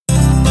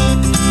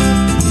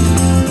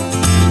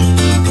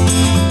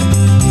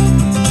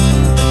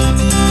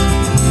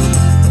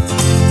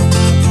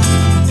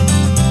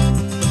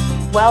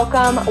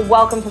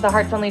Welcome to the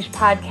Hearts Unleashed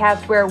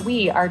podcast, where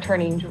we are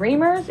turning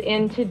dreamers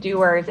into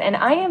doers. And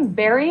I am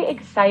very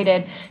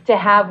excited to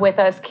have with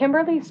us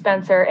Kimberly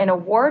Spencer, an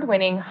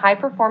award-winning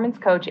high-performance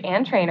coach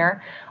and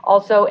trainer,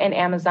 also an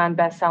Amazon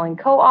best-selling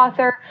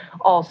co-author,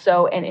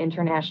 also an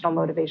international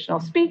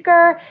motivational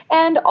speaker,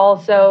 and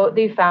also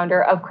the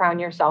founder of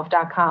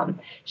crownyourself.com.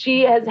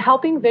 She is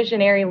helping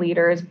visionary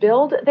leaders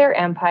build their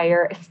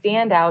empire,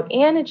 stand out,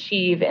 and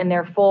achieve in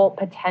their full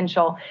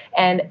potential.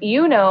 And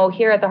you know,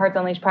 here at the Hearts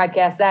Unleashed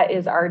podcast, that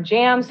is our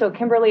jam. So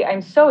Kimberly,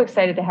 I'm so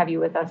excited to have you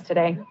with us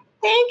today.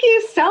 Thank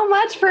you so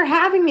much for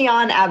having me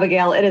on,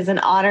 Abigail. It is an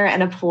honor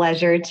and a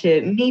pleasure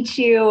to meet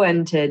you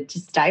and to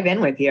just dive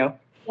in with you.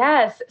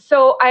 Yes.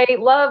 So I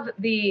love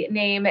the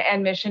name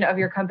and mission of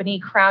your company,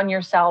 Crown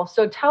Yourself.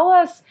 So tell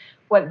us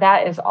what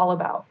that is all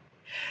about.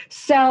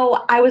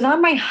 So I was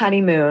on my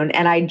honeymoon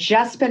and I'd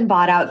just been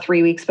bought out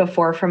 3 weeks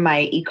before from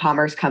my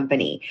e-commerce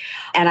company.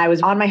 And I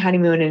was on my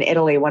honeymoon in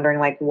Italy wondering,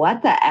 like,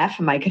 what the F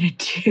am I going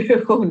to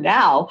do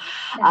now?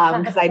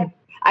 Because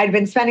I'd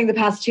been spending the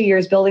past 2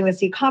 years building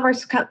this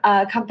e-commerce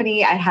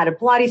company. I had a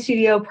Pilates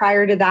studio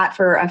prior to that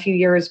for a few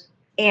years.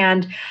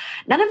 And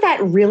none of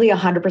that really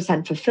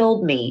 100%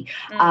 fulfilled me.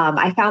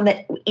 I found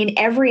that in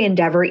every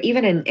endeavor,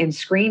 even in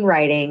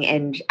screenwriting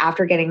and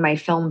after getting my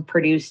film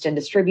produced and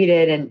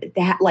distributed,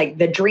 and like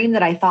the dream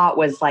that I thought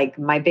was like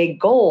my big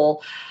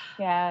goal,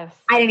 yes,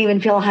 I didn't even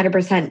feel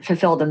 100%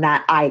 fulfilled in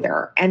that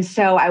either. And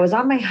so I was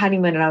on my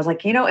honeymoon and I was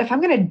like, you know, if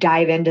I'm going to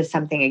dive into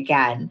something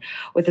again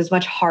with as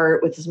much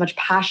heart, with as much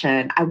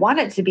passion, I want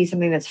it to be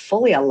something that's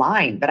fully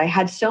aligned. But I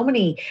had so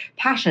many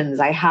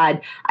passions.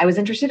 I was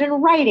interested in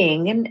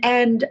writing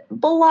and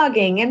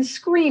blogging and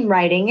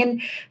screenwriting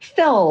and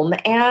film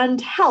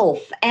and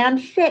health and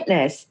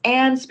fitness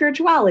and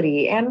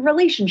spirituality and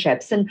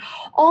relationships and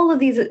all of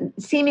these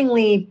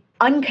seemingly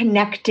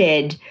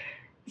unconnected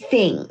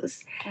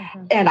things.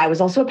 Mm-hmm. And I was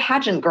also a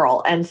pageant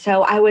girl. And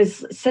so I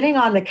was sitting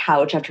on the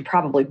couch after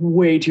probably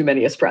way too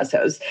many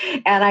espressos.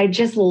 And I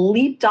just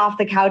leaped off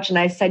the couch and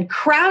I said,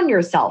 "Crown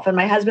yourself." And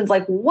my husband's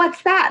like,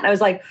 "What's that?" And I was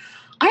like,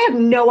 "I have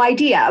no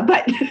idea,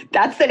 but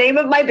that's the name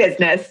of my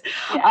business."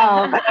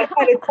 Yeah. And I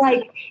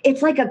said,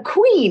 it's like a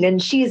queen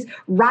and she's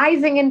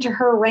rising into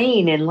her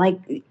reign. And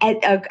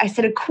I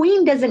said, a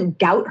queen doesn't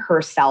doubt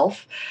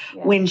herself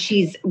when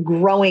she's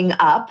growing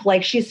up.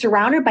 Like, she's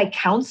surrounded by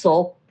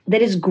counsel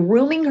that is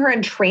grooming her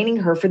and training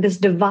her for this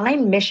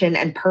divine mission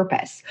and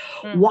purpose.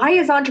 Why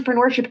is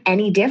entrepreneurship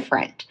any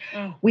different?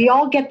 We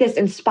all get this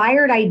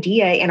inspired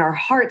idea in our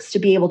hearts to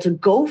be able to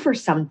go for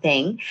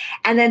something.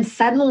 And then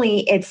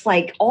suddenly it's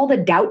like all the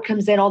doubt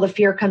comes in, all the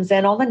fear comes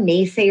in, all the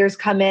naysayers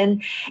come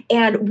in.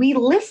 And we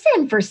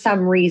listen for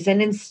some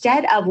reason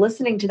instead of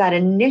listening to that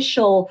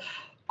initial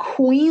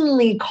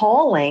queenly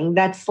calling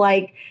that's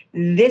like,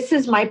 this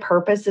is my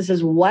purpose. This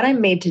is what I'm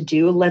made to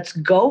do. Let's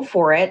go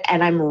for it.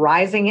 And I'm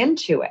rising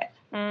into it.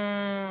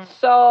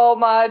 So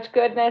much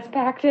goodness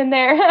packed in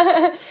there.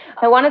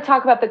 I want to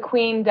talk about the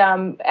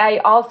queendom. I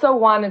also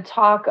want to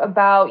talk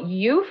about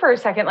you for a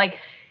second, like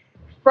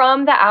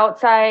from the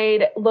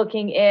outside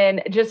looking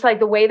in, just like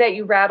the way that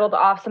you rattled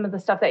off some of the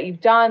stuff that you've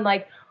done,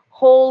 like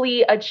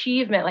holy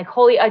achievement, like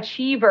holy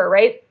achiever,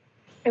 right?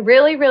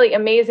 Really, really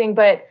amazing.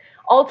 But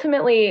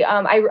ultimately,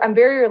 I'm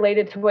very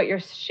related to what you're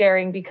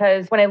sharing,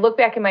 because when I look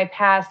back in my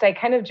past, I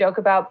kind of joke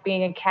about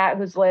being a cat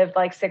who's lived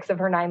like 6 of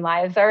her 9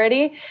 lives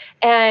already.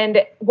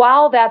 And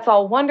while that's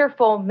all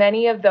wonderful,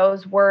 many of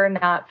those were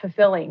not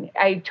fulfilling.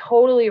 I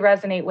totally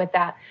resonate with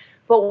that.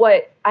 But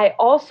what I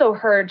also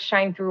heard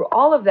shine through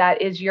all of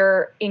that is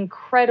your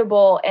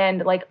incredible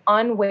and like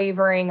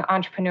unwavering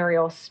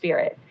entrepreneurial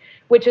spirit,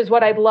 which is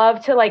what I'd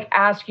love to like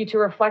ask you to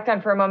reflect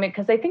on for a moment,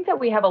 because I think that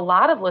we have a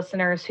lot of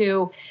listeners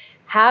who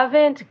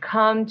haven't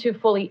come to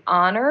fully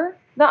honor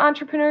the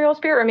entrepreneurial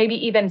spirit, or maybe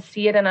even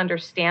see it and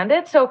understand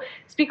it. So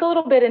speak a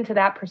little bit into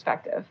that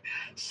perspective.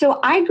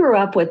 So I grew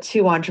up with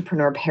 2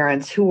 entrepreneur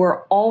parents who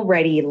were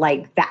already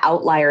like the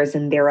outliers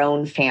in their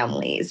own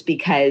families,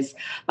 because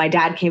my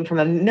dad came from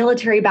a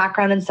military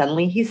background and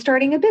suddenly he's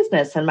starting a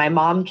business. And my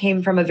mom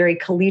came from a very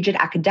collegiate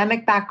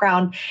academic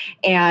background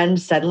and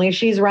suddenly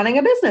she's running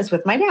a business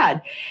with my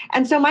dad.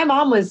 And so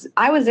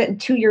I was at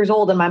 2 years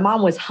old and my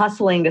mom was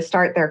hustling to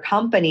start their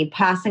company,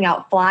 passing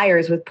out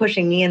flyers with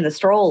pushing me in the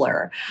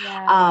stroller.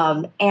 Yeah.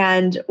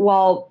 And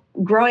while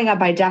growing up,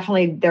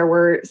 there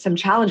were some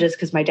challenges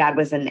because my dad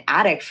was an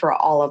addict for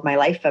all of my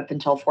life up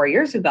until 4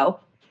 years ago.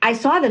 I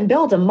saw them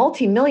build a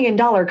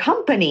multi-million-dollar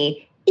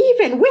company,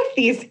 even with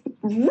these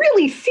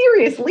really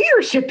serious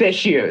leadership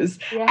issues.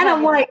 Yeah. And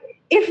I'm like,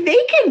 if they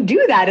can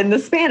do that in the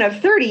span of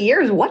 30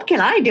 years, what can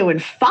I do in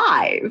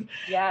 5?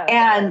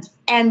 Yeah.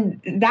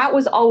 And that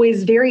was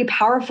always very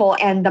powerful.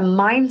 And the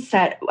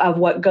mindset of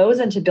what goes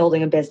into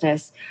building a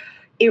business,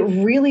 it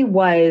really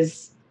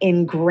was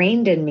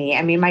ingrained in me.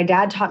 I mean, my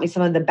dad taught me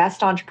some of the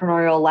best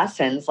entrepreneurial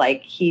lessons.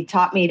 Like, he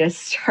taught me to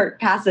start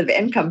passive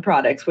income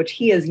products, which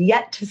he has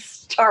yet to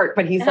start,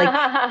 but he's like,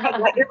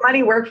 "Let your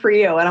money work for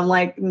you." And I'm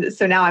like,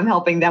 so now I'm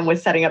helping them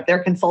with setting up their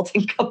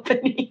consulting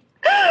company.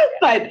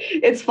 But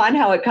it's fun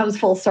how it comes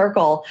full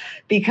circle,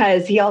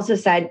 because he also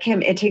said,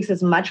 Kim, it takes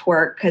as much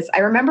work. Because I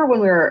remember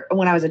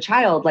when I was a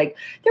child, like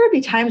there would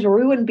be times where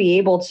we wouldn't be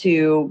able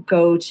to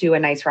go to a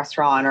nice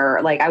restaurant,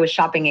 or like I was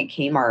shopping at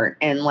Kmart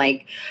and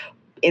like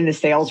in the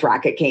sales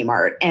rack at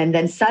Kmart. And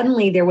then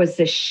suddenly there was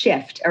this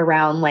shift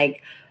around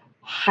like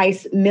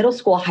middle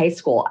school, high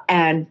school.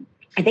 And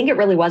I think it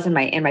really was in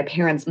my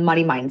parents'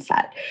 money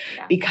mindset,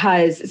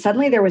 because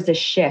suddenly there was this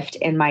shift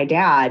in my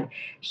dad.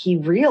 He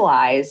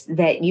realized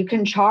that you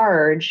can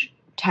charge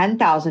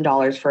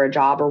 $10,000 for a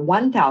job or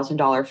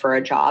 $1,000 for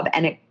a job,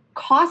 and it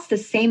costs the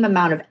same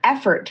amount of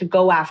effort to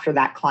go after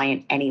that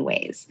client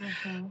anyways.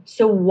 Mm-hmm.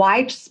 So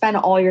why spend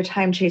all your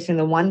time chasing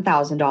the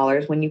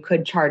 $1,000 when you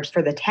could charge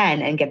for the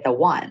 10 and get the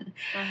one?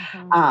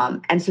 Mm-hmm.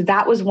 And so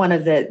that was one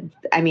of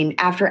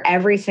after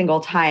every single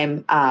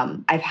time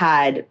I've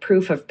had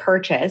proof of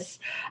purchase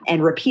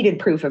and repeated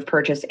proof of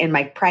purchase in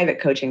my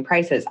private coaching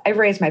prices, I've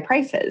raised my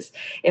prices.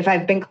 If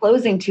I've been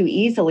closing too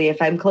easily,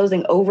 if I'm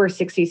closing over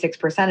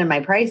 66% of my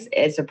price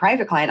as a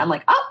private client, I'm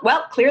like, oh,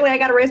 well, clearly I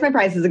got to raise my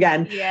prices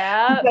again.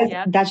 Yeah.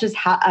 That's just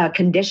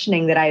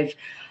conditioning that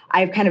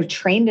I've kind of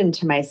trained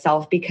into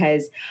myself,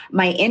 because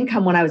my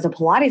income when I was a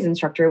Pilates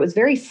instructor, it was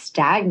very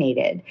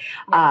stagnated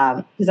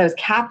because I was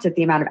capped at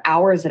the amount of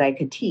hours that I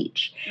could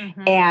teach.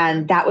 Mm-hmm.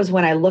 And that was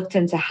when I looked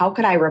into how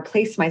could I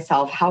replace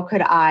myself? How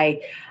could I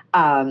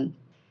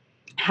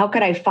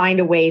find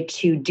a way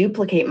to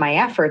duplicate my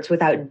efforts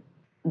without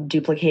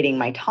duplicating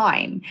my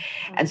time?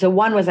 And so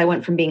one was I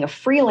went from being a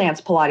freelance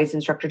Pilates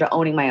instructor to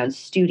owning my own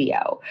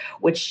studio,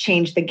 which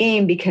changed the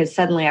game, because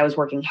suddenly I was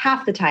working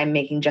half the time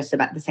making just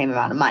about the same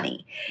amount of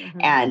money. Mm-hmm.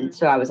 And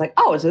so I was like,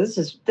 oh, so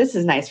this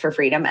is nice for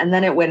freedom. And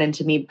then it went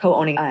into me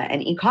co-owning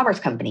an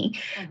e-commerce company,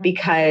 mm-hmm.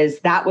 because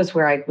that was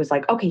where I was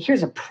like, okay,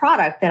 here's a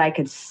product that I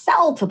could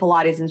sell to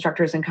Pilates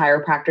instructors and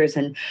chiropractors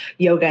and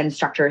yoga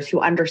instructors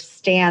who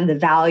understand the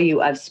value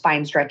of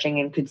spine stretching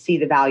and could see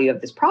the value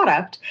of this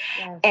product.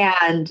 Yes.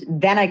 And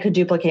then I could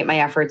duplicate my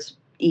efforts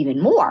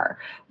even more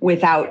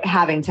without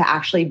having to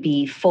actually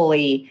be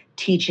fully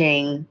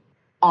teaching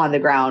on the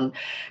ground.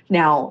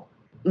 Now,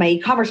 my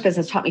e-commerce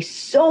business taught me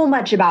so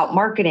much about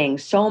marketing,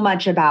 so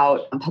much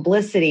about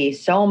publicity,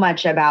 so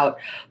much about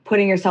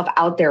putting yourself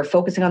out there,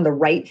 focusing on the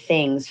right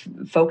things,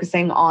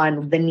 focusing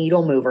on the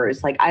needle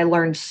movers. Like I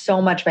learned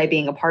so much by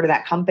being a part of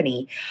that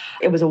company.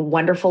 It was a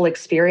wonderful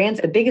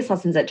experience. The biggest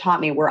lessons it taught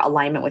me were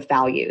alignment with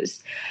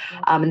values.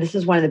 And this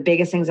is one of the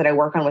biggest things that I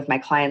work on with my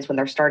clients when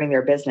they're starting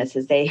their business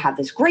is they have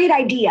this great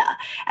idea.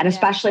 And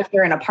especially if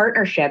they're in a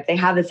partnership, they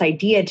have this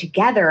idea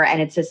together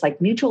and it's this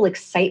like mutual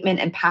excitement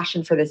and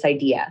passion for this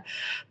idea.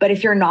 But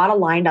if you're not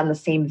aligned on the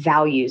same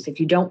values, if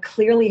you don't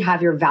clearly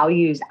have your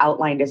values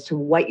outlined as to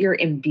what you're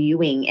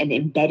imbuing and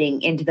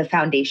embedding into the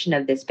foundation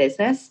of this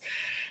business,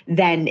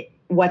 then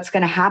what's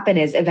going to happen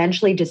is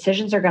eventually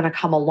decisions are going to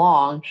come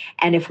along.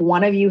 And if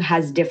one of you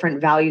has different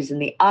values than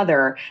the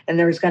other, then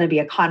there's going to be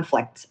a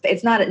conflict.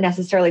 It's not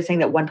necessarily saying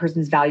that one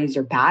person's values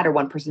are bad or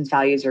one person's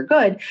values are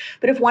good,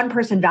 but if one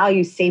person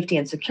values safety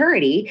and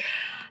security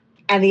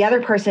and the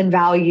other person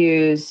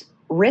values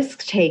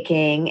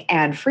risk-taking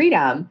and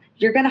freedom,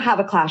 you're going to have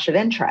a clash of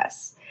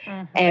interests.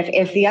 Mm-hmm.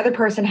 If the other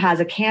person has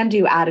a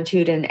can-do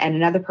attitude and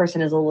another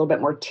person is a little bit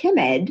more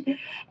timid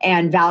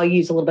and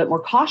values a little bit more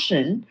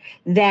caution,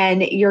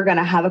 then you're going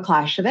to have a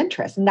clash of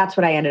interests. And that's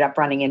what I ended up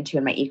running into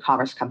in my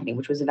e-commerce company,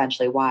 which was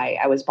eventually why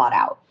I was bought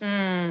out.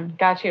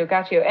 Got you.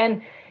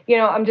 And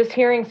I'm just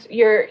hearing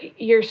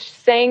you're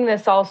saying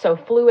this also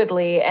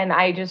fluidly, and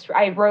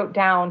I wrote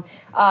down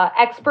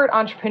expert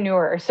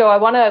entrepreneur. So I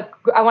want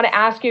to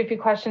ask you a few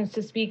questions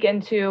to speak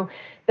into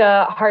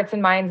the hearts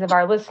and minds of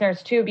our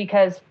listeners too,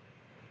 because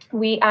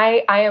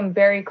I am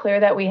very clear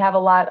that we have a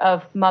lot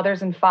of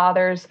mothers and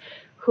fathers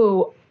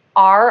who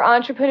are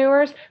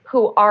entrepreneurs,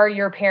 who are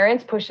your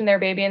parents pushing their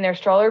baby in their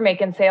stroller,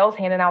 making sales,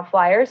 handing out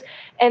flyers.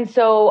 And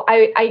so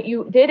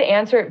you did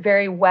answer it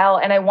very well.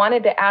 And I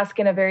wanted to ask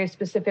in a very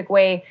specific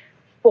way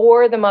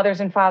for the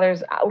mothers and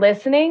fathers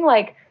listening,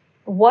 like,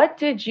 what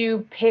did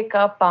you pick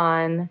up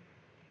on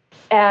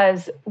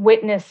as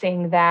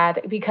witnessing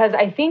that? Because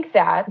I think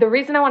that the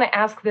reason I want to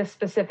ask this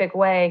specific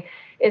way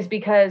is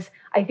because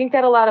I think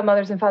that a lot of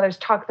mothers and fathers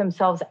talk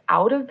themselves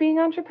out of being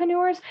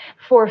entrepreneurs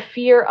for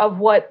fear of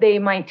what they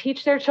might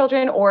teach their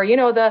children, or,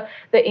 the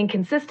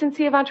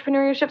inconsistency of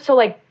entrepreneurship. So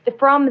like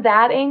from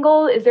that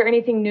angle, is there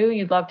anything new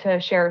you'd love to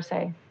share or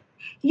say?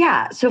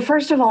 Yeah. So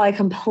first of all, I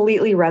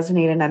completely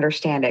resonate and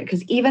understand it,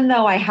 because even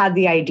though I had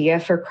the idea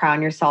for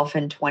Crown Yourself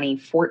in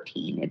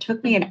 2014, it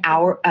took me not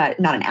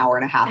an hour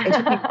and a half. It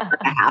took me a year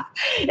and a half.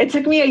 It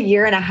took me a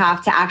year and a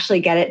half to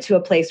actually get it to a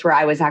place where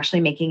I was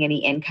actually making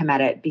any income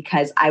at it,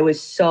 because I was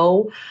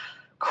so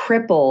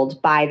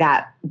crippled by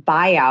that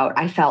buyout.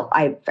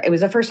 It was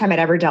the first time I'd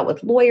ever dealt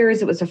with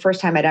lawyers. It was the first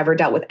time I'd ever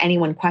dealt with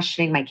anyone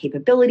questioning my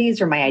capabilities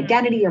or my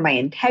identity or my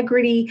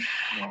integrity.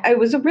 Yeah. It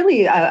was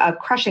really a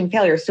crushing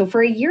failure. So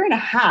for a year and a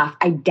half,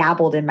 I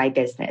dabbled in my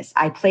business.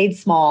 I played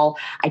small.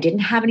 I didn't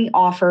have any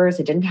offers.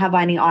 I didn't have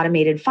any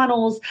automated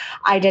funnels.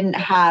 I didn't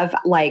have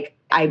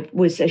I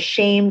was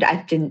ashamed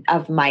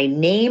of my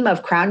name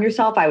of Crown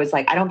Yourself. I was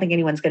like, I don't think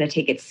anyone's going to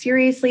take it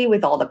seriously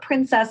with all the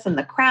princess and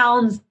the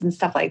crowns and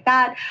stuff like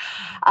that.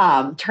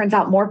 Turns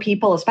out more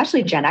people,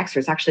 especially Gen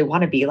Xers, actually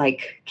want to be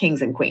like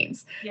kings and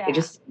queens. Yeah. They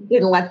just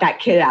didn't let that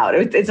kid out.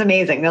 It's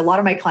amazing. A lot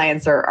of my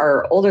clients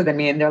are older than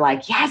me and they're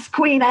like, yes,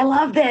 queen, I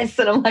love this.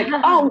 And I'm like,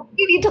 oh,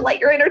 you need to let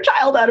your inner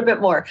child out a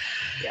bit more.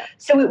 Yeah.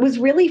 So it was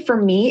really, for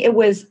me, it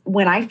was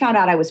when I found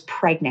out I was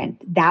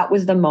pregnant, that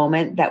was the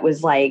moment that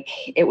was like,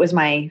 it was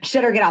my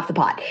shit or get off the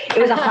pot. It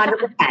was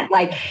 100%.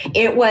 Like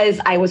it was,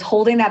 I was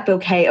holding that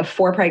bouquet of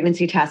 4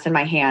 pregnancy tests in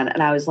my hand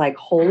and I was like,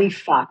 holy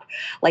fuck,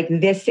 like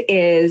this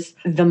is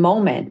the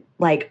moment.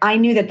 Like I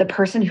knew that the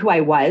person who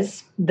I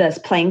was, this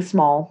playing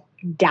small,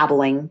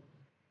 dabbling,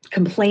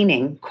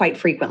 complaining quite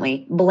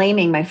frequently,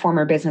 blaming my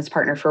former business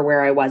partner for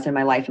where I was in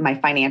my life and my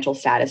financial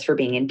status for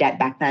being in debt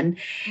back then.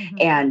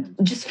 And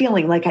just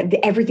feeling like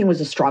everything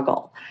was a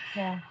struggle.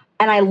 Yeah.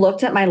 And I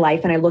looked at my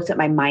life and I looked at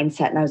my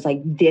mindset and I was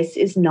like, this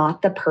is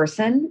not the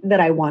person that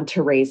I want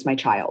to raise my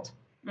child.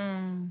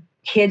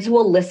 Kids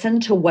will listen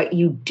to what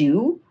you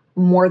do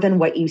more than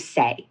what you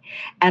say.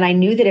 And I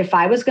knew that if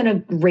I was going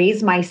to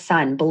raise my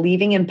son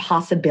believing in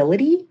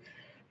possibility,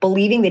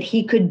 believing that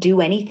he could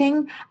do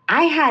anything,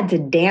 I had to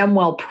damn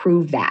well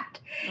prove that.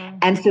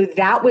 And so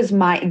that was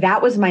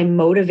my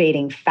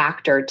motivating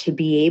factor to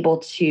be able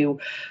to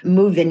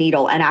move the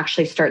needle and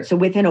actually start. So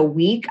within a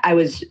week, I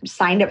was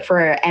signed up for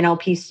an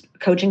NLP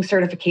coaching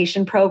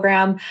certification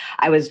program.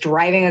 I was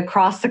driving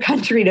across the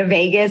country to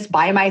Vegas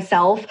by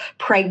myself,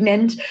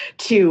 pregnant,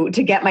 to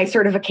get my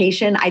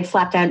certification. I'd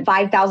slapped down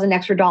 $5,000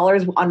 extra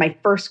on my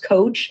first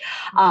coach.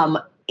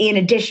 In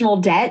additional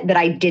debt that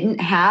I didn't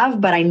have,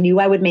 but I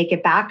knew I would make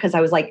it back because I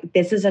was like,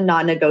 this is a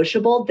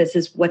non-negotiable. This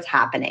is what's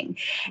happening.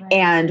 Right.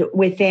 And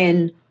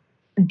within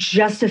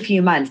just a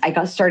few months,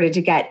 things started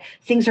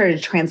to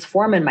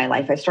transform in my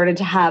life. I started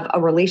to have a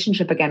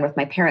relationship again with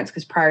my parents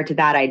because prior to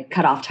that, I'd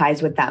cut off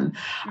ties with them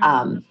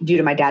due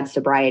to my dad's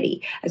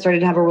sobriety. I started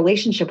to have a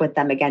relationship with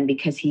them again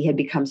because he had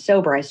become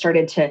sober. I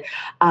started to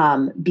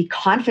be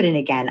confident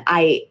again.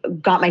 I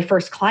got my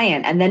first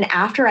client. And then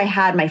after I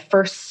had my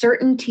first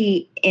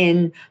certainty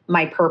in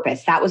my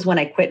purpose, that was when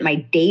I quit my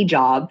day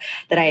job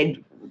that I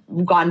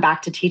had gone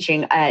back to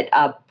teaching at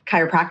a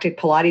chiropractic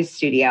Pilates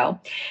studio.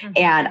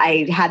 And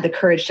I had the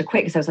courage to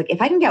quit because I was like,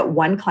 if I can get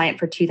one client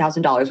for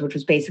 $2,000, which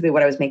was basically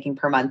what I was making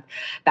per month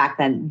back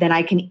then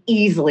I can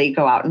easily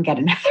go out and get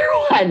another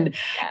one.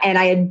 Yeah. And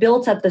I had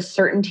built up the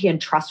certainty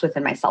and trust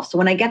within myself. So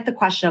when I get the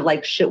question of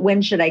like,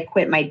 when should I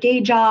quit my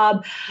day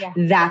job? Yeah.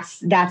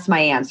 That's my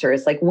answer.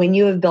 Is like when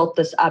you have built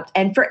this up.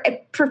 And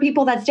for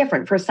people, that's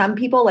different. For some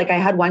people, like I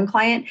had one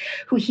client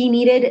who he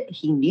needed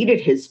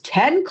his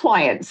 10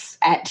 clients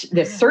at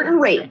this certain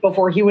rate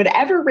before he would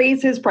ever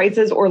raise his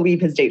prices or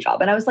leave his day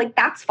job. And I was like,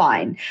 that's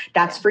fine.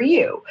 That's for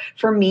you.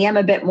 For me, I'm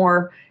a bit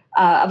more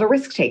of a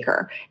risk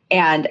taker.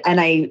 And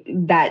I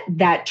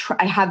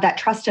have that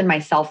trust in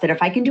myself that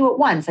if I can do it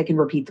once, I can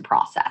repeat the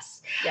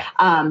process. Yeah.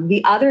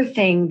 The other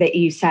thing that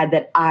you said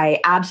that I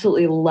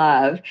absolutely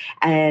love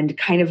and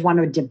kind of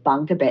want to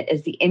debunk a bit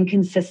is the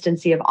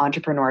inconsistency of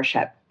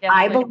entrepreneurship.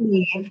 Definitely. I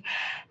believe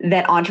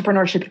that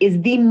entrepreneurship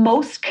is the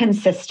most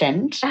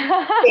consistent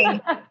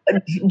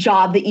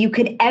job that you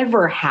could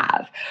ever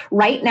have.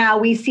 Right now,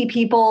 we see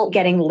people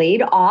getting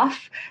laid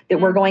off,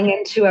 that we're going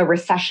into a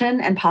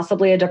recession and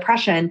possibly a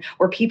depression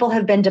where people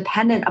have been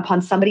dependent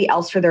upon somebody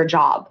else for their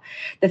job.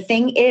 The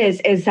thing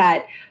is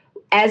that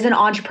as an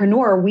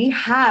entrepreneur, we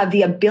have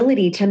the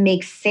ability to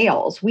make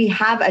sales. We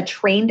have a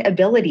trained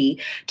ability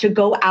to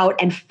go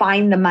out and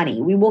find the money.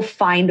 We will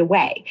find a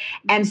way.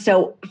 And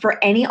so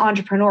for any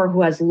entrepreneur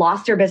who has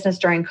lost their business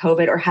during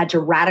COVID or had to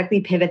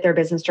radically pivot their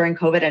business during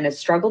COVID and has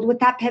struggled with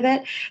that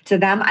pivot, to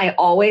them, I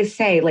always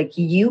say, like,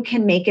 you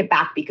can make it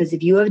back because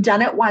if you have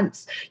done it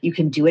once, you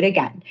can do it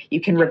again.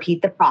 You can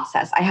repeat the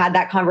process. I had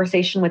that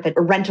conversation with a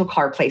rental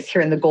car place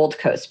here in the Gold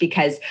Coast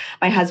because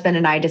my husband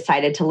and I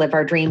decided to live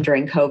our dream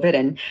during COVID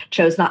and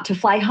chose not to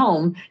fly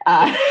home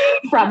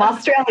from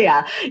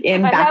Australia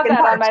in March.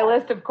 On my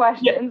list of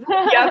questions.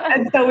 Yep.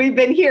 And so we've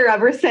been here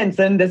ever since,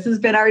 and this has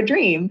been our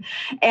dream.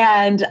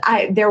 And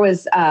there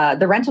was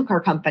the rental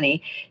car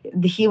company.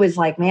 He was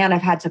like, man,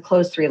 I've had to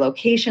close 3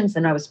 locations.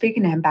 And I was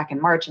speaking to him back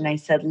in March, and I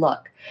said,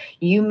 look,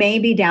 you may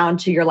be down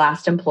to your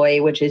last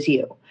employee, which is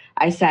you.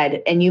 I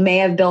said, and you may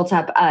have built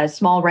up a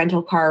small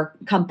rental car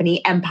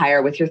company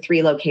empire with your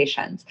 3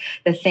 locations.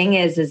 The thing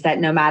is that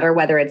no matter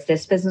whether it's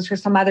this business or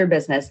some other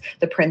business,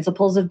 the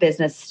principles of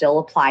business still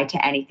apply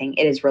to anything.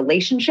 It is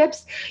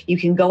relationships. You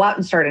can go out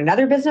and start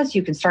another business.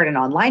 You can start an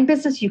online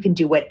business. You can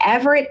do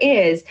whatever it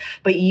is,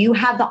 but you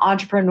have the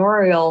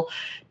entrepreneurial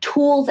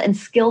tools and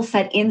skill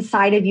set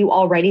inside of you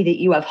already that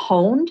you have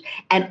honed.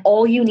 And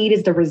all you need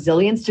is the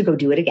resilience to go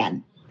do it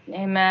again.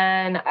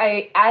 Amen.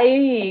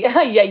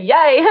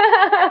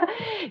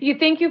 You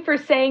thank you for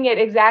saying it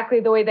exactly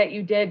the way that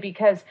you did,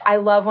 because I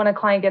love when a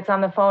client gets on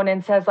the phone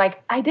and says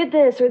like, I did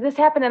this or this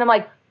happened. And I'm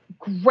like,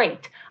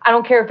 great. I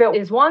don't care if it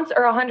is once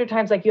or 100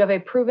 times, like you have a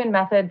proven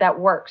method that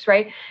works,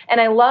 right? And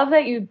I love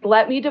that you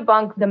let me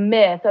debunk the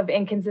myth of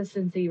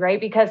inconsistency, right?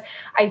 Because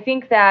I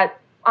think that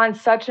on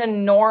such a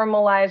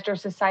normalized or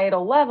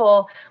societal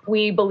level,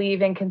 we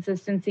believe in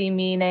consistency,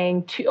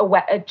 meaning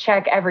a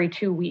check every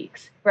 2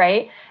 weeks,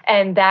 right?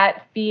 And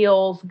that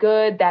feels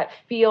good, that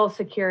feels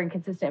secure and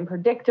consistent and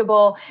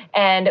predictable.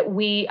 And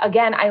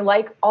again, I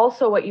like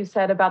also what you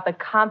said about the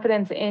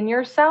confidence in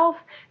yourself.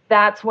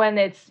 That's when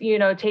it's,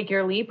 take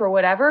your leap or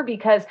whatever,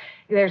 because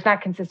there's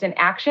not consistent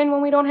action when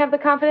we don't have the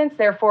confidence.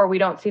 Therefore, we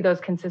don't see those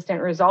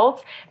consistent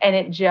results. And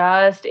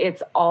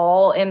it's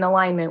all in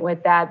alignment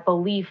with that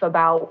belief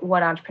about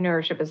what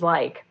entrepreneurship is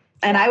like.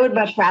 And I would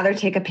much rather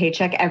take a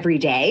paycheck every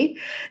day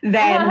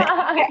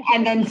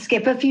and then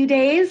skip a few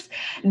days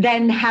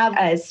than have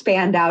a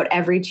spanned out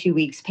every 2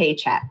 weeks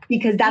paycheck,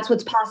 because that's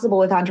what's possible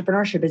with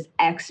entrepreneurship is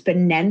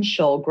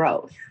exponential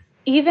growth.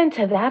 Even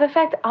to that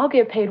effect, I'll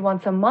get paid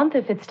once a month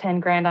if it's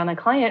 10 grand on a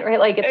client, right?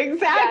 Like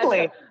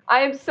exactly. Yeah, I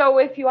am so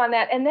with you on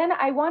that. And then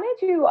I wanted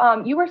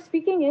to, you were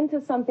speaking into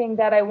something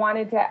that I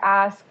wanted to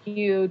ask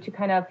you to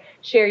kind of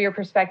share your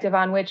perspective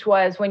on, which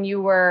was when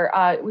you were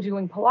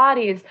doing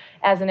Pilates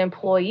as an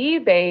employee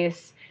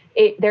base,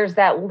 there's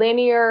that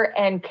linear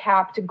and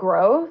capped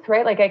growth,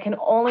 right? Like I can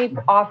only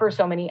offer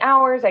so many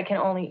hours, I can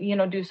only,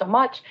 do so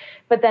much,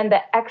 but then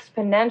the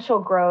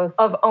exponential growth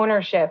of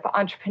ownership,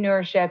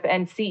 entrepreneurship,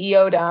 and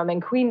CEO-dom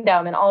and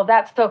queendom and all of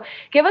that. So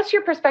give us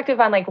your perspective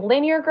on like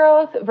linear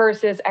growth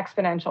versus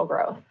exponential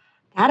growth.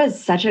 That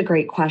is such a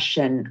great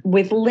question.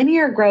 With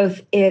linear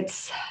growth,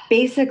 it's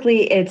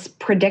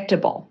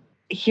predictable.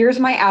 Here's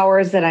my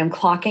hours that I'm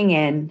clocking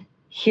in.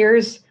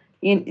 Here's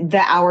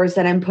the hours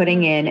that I'm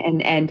putting in,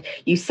 and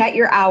you set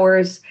your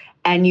hours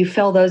and you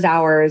fill those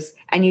hours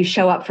and you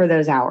show up for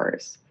those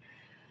hours.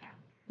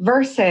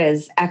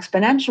 Versus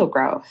exponential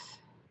growth,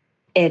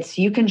 it's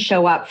you can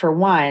show up for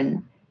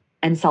one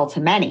and sell to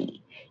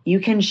many. You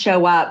can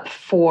show up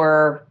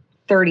for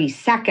 30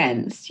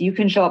 seconds. You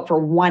can show up for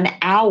 1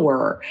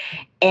 hour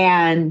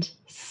and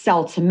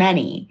sell to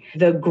many.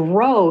 The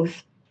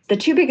growth, the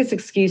two biggest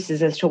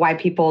excuses as to why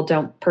people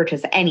don't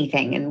purchase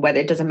anything, and whether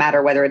it doesn't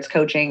matter whether it's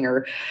coaching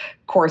or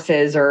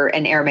courses or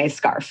an Hermes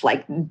scarf,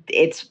 like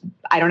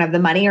I don't have the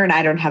money or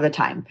I don't have the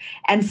time.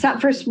 And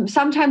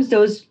sometimes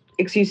those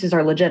excuses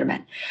are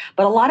legitimate.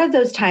 But a lot of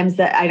those times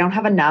that I don't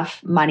have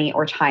enough money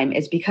or time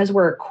is because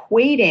we're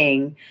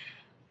equating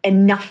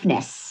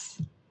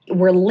enoughness.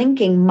 We're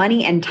linking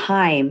money and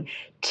time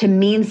to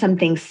mean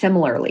something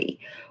similarly,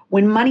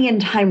 when money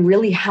and time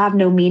really have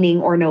no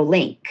meaning or no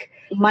link.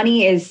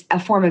 Money is a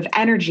form of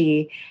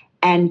energy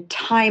and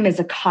time is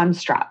a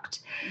construct.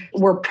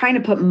 We're trying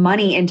to put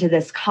money into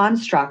this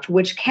construct,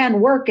 which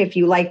can work if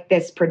you like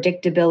this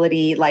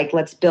predictability, like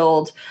let's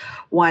build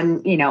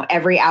one,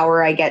 every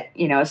hour I get,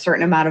 a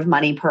certain amount of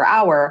money per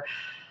hour.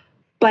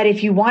 But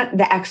if you want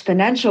the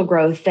exponential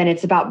growth, then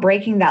it's about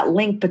breaking that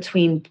link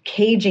between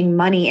caging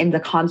money in the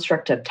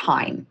construct of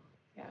time.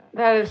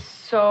 That is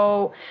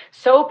so,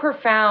 so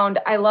profound.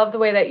 I love the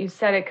way that you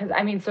said it, because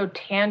so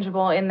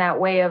tangible in that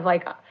way of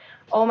like,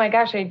 oh my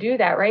gosh, I do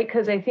that, right?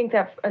 Because I think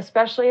that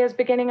especially as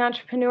beginning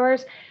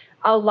entrepreneurs,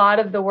 a lot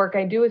of the work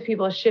I do with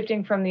people is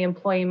shifting from the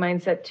employee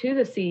mindset to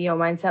the CEO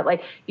mindset.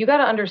 Like you got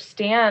to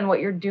understand what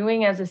you're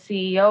doing as a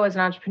CEO, as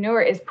an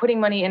entrepreneur, is putting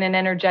money in an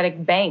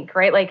energetic bank,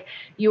 right? Like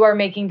you are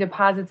making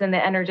deposits in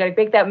the energetic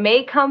bank that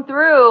may come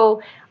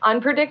through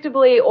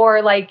unpredictably,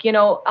 or like,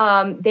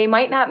 they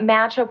might not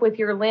match up with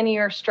your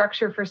linear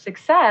structure for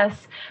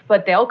success,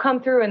 but they'll come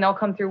through and they'll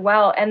come through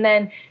well. And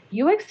then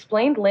you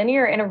explained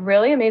linear in a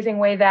really amazing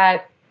way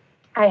that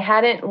I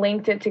hadn't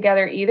linked it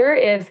together either,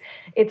 is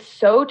it's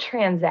so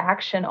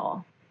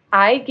transactional.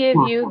 I give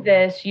you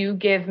this, you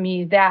give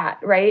me that,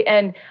 right?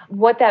 And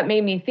what that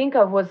made me think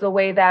of was the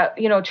way that,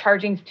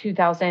 charging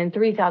 $2,000,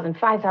 $3,000,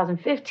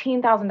 $5,000,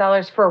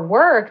 $15,000 for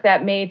work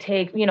that may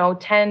take,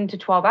 10 to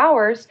 12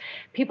 hours,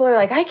 people are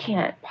like, I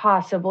can't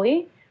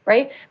possibly,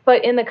 right?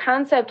 But in the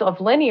concept of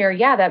linear,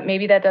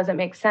 that doesn't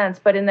make sense.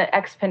 But in the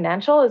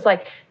exponential is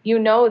like,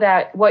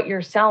 that what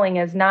you're selling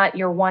is not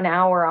your 1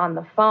 hour on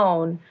the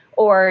phone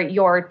or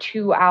your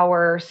 2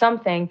 hour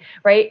something,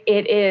 right?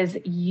 It is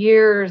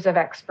years of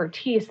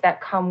expertise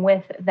that come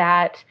with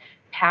that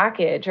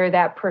package or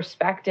that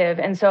perspective.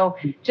 And so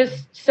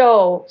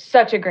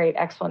such a great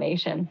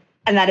explanation.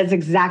 And that is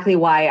exactly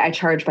why I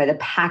charge by the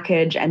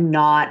package and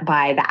not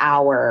by the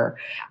hour,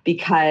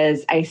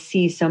 because I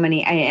see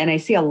I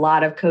see a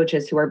lot of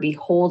coaches who are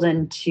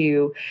beholden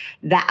to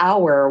the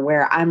hour,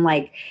 where I'm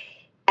like,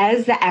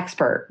 as the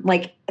expert,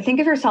 like think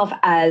of yourself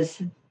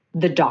as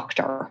the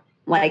doctor.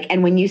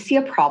 And when you see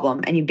a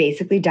problem and you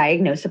basically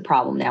diagnose a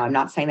problem, now I'm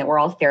not saying that we're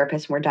all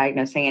therapists and we're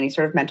diagnosing any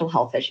sort of mental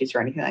health issues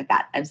or anything like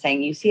that. I'm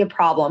saying you see a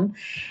problem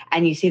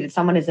and you see that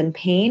someone is in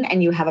pain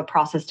and you have a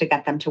process to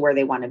get them to where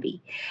they want to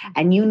be.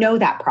 And you know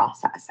that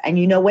process and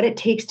you know what it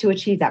takes to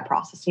achieve that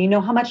process. And you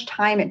know how much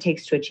time it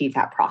takes to achieve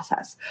that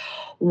process.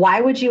 Why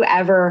would you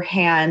ever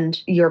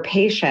hand your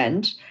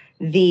patient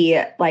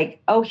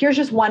here's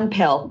just one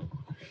pill.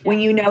 when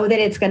you know that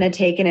it's going to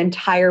take an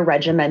entire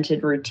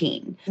regimented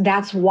routine.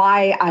 That's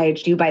why I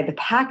do buy the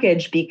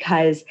package,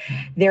 because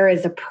there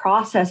is a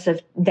process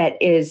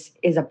that is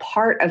a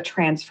part of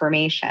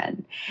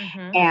transformation.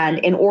 And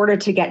in order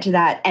to get to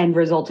that end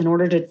result, in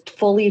order to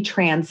fully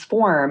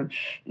transform,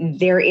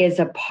 there is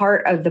a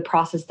part of the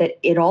process that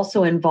it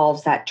also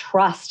involves that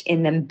trust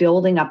in them,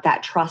 building up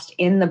that trust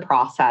in the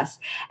process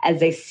as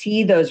they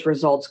see those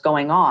results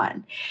going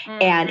on.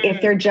 And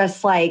if they're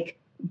just like,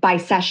 by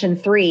session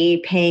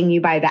 3, paying you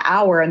by the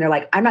hour, and they're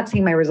like, I'm not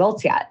seeing my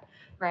results yet.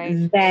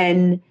 Right.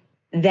 Then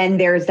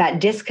there's that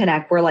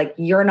disconnect where like,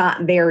 you're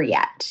not there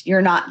yet.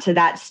 You're not to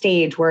that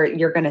stage where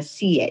you're going to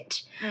see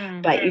it.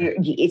 But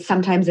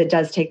sometimes it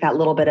does take that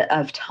little bit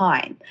of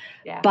time.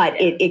 But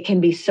it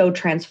can be so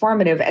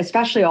transformative,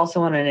 especially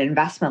also on an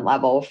investment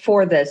level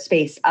for the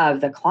space of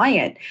the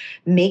client,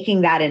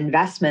 making that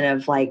investment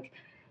of like,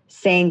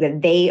 saying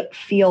that they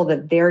feel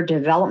that their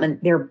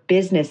development, their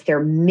business, their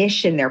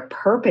mission, their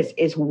purpose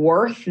is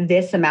worth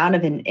this amount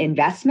of an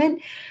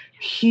investment.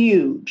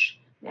 Huge.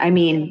 I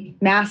mean,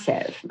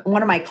 massive.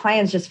 One of my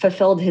clients just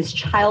fulfilled his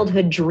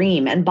childhood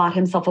dream and bought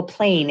himself a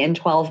plane in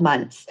 12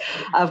 months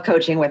of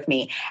coaching with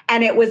me.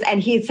 And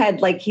he said,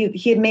 like,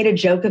 he had made a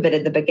joke of it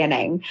at the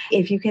beginning.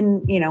 If you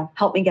can,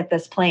 help me get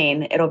this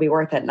plane, it'll be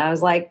worth it. And I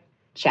was like,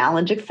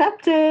 challenge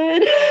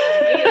accepted.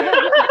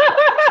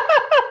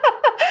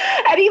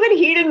 And even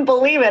he didn't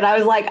believe it. I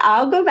was like,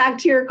 I'll go back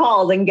to your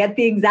calls and get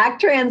the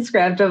exact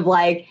transcript of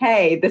like,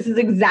 hey, this is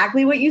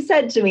exactly what you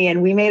said to me.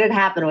 And we made it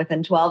happen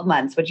within 12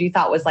 months, which you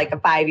thought was like a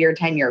 5-year,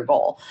 10-year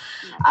goal.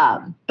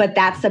 But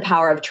that's the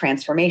power of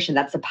transformation.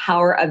 That's the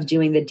power of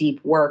doing the deep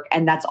work.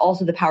 And that's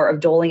also the power of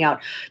doling out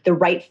the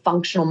right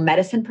functional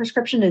medicine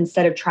prescription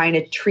instead of trying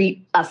to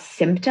treat a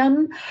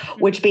symptom,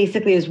 which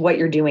basically is what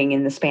you're doing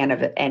in the span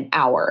of an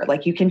hour.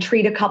 Like you can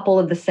treat a couple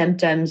of the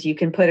symptoms, you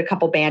can put a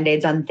couple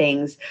Band-Aids on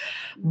things,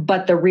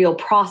 but the real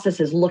process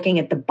is looking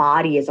at the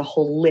body as a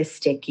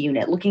holistic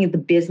unit, looking at the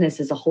business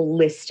as a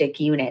holistic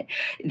unit.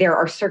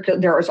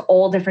 There's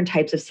all different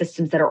types of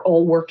systems that are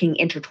all working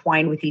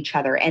intertwined with each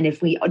other. And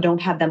if we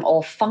don't have them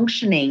all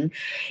functioning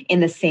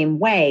in the same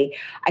way,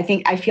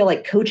 I feel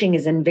like coaching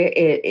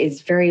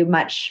is very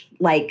much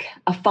like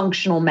a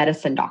functional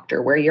medicine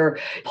doctor, where you're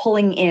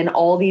pulling in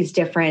all these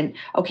different,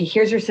 okay,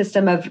 here's your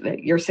system of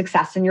your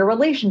success in your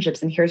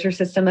relationships, and here's your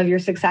system of your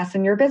success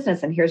in your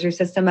business, and here's your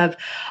system of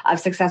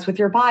success with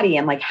your body,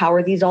 and like, how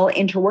are these all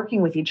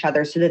interworking with each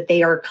other so that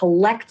they are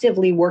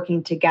collectively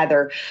working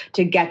together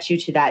to get you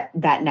to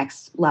that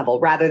next level,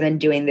 rather than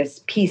doing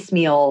this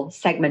piecemeal,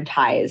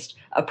 segmentized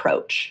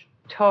approach.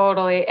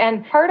 Totally.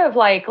 And part of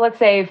like, let's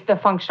say the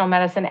functional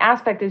medicine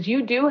aspect is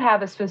you do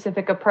have a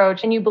specific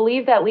approach, and you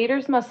believe that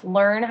leaders must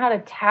learn how to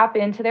tap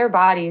into their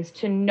bodies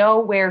to know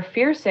where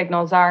fear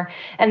signals are,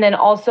 and then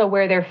also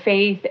where their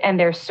faith and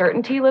their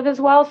certainty live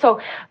as well.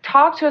 So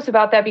talk to us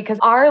about that, because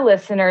our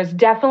listeners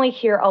definitely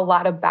hear a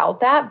lot about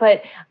that,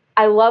 but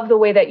I love the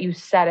way that you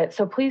said it.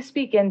 So please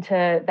speak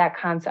into that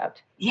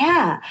concept.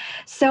 Yeah.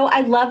 So I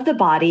love the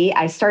body.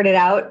 I started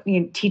out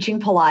teaching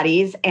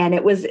Pilates, and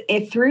it was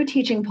through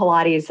teaching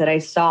Pilates that I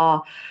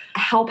saw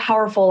how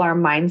powerful our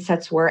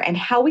mindsets were and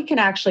how we can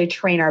actually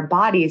train our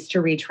bodies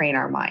to retrain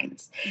our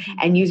minds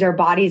and use our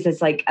bodies as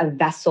like a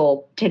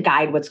vessel to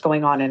guide what's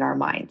going on in our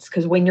minds.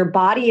 Because when your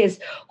body is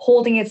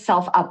holding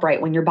itself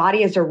upright, when your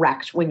body is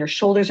erect, when your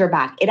shoulders are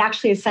back, it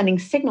actually is sending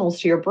signals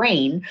to your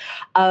brain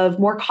of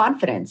more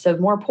confidence, of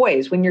more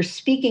poise. When you're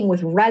speaking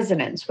with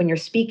resonance, when you're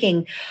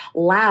speaking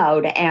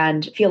loud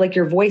and feel like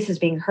your voice is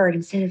being heard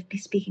instead of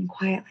speaking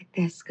quiet like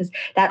this, because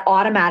that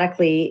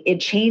automatically, it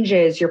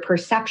changes your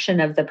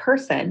perception of the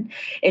person.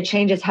 It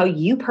changes how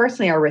you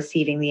personally are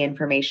receiving the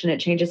information. It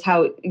changes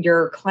how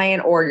your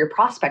client or your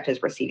prospect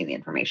is receiving the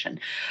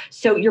information.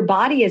 So your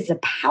body is a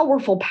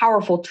powerful,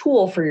 powerful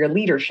tool for your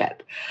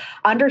leadership.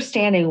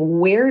 Understanding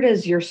where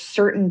does your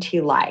certainty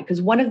lie?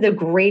 Because one of the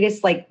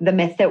greatest, like the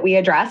myth that we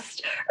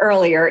addressed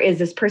earlier, is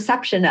this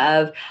perception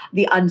of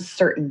the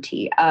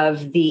uncertainty,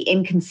 of the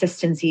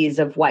inconsistencies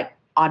of what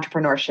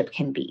entrepreneurship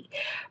can be,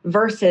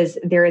 versus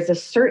there is a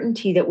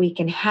certainty that we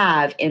can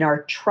have in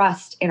our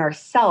trust in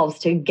ourselves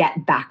to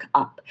get back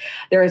up.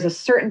 There is a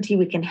certainty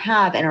we can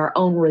have in our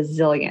own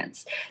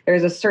resilience. There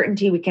is a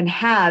certainty we can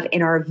have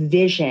in our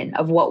vision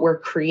of what we're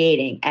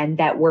creating, and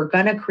that we're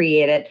going to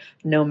create it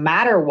no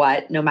matter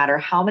what, no matter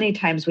how many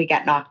times we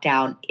get knocked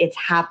down, it's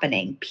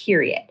happening,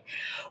 period.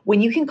 When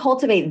you can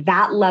cultivate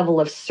that level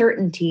of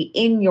certainty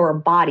in your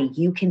body,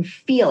 you can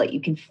feel it.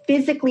 You can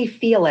physically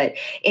feel it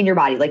in your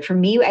body. Like for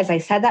me, as I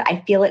said that,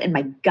 I feel it in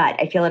my gut.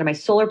 I feel it in my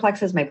solar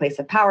plexus, my place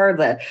of power,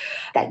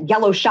 that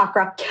yellow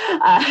chakra.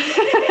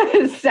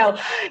 So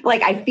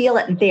like I feel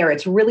it there.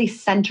 It's really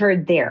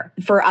centered there.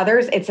 For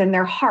others, it's in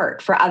their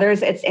heart. For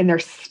others, it's in their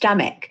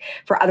stomach.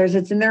 For others,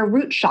 it's in their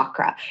root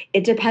chakra.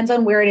 It depends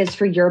on where it is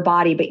for your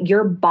body, but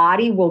your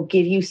body will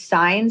give you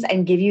signs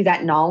and give you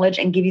that knowledge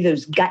and give you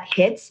those gut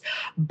hits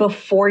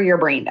before your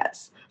brain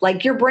does.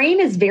 Like your brain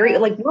is very,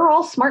 like we're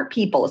all smart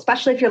people,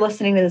 especially if you're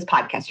listening to this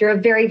podcast. You're a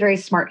very, very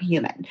smart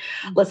human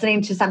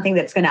listening to something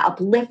that's going to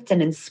uplift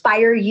and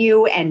inspire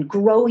you and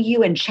grow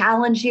you and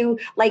challenge you.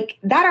 Like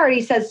that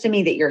already says to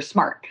me that you're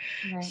smart.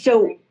 Right.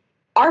 So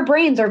our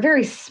brains are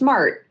very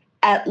smart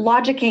at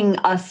logicking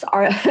us,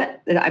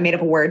 I made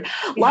up a word,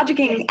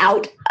 logicking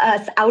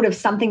us out of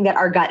something that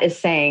our gut is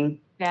saying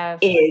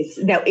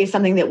is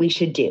something that we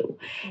should do.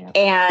 Yep.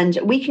 And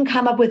we can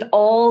come up with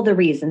all the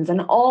reasons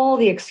and all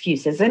the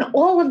excuses, and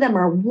all of them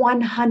are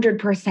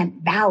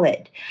 100%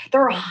 valid.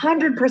 They're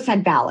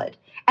 100% valid,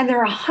 and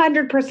they're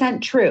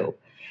 100% true.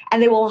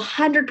 And they will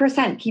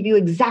 100% keep you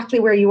exactly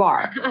where you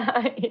are.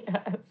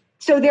 Yes.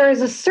 So there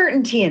is a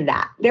certainty in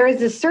that. There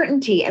is a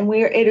certainty, and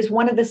it is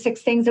one of the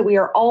 6 things that we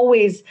are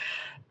always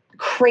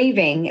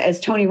craving, as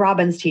Tony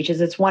Robbins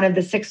teaches. It's one of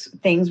the 6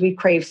 things we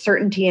crave: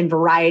 certainty and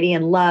variety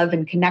and love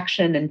and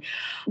connection and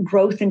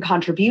growth and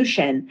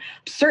contribution.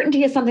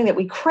 Certainty is something that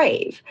we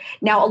crave.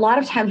 Now, a lot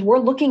of times we're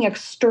looking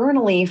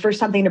externally for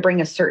something to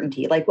bring us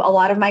certainty. Like a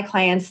lot of my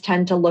clients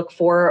tend to look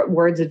for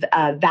words of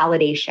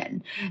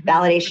validation,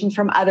 validation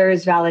from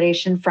others,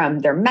 validation from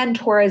their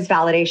mentors,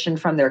 validation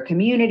from their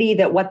community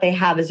that what they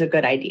have is a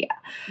good idea.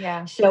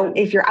 Yeah. So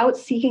if you're out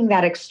seeking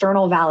that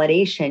external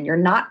validation, you're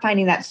not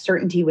finding that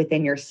certainty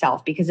within yourself,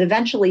 because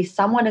eventually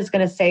someone is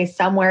going to say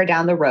somewhere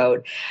down the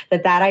road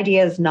that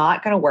idea is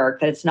not going to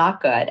work, that it's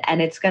not good,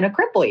 and it's going to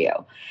cripple you.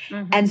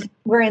 And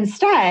where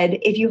instead,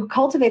 if you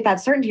cultivate that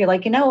certainty, you're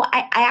like,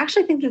 I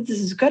actually think that this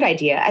is a good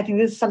idea. I think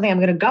this is something I'm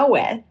going to go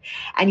with.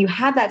 And you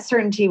have that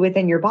certainty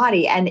within your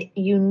body, and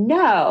you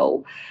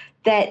know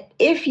that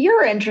if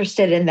you're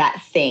interested in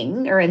that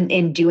thing or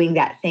in doing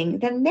that thing,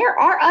 then there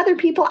are other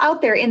people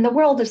out there in the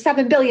world of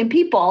 7 billion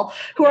people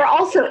who are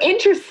also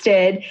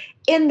interested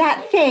in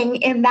that thing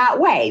in that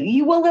way.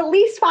 You will at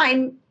least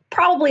find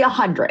probably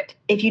 100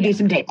 if you do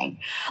some dating,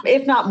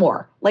 if not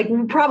more, like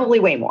probably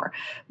way more.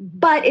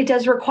 But it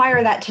does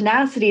require that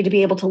tenacity to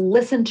be able to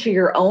listen to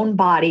your own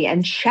body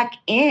and check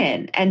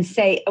in and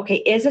say, okay,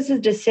 is this a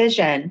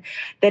decision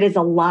that is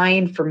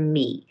aligned for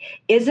me?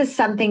 Is this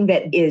something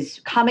that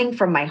is coming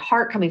from my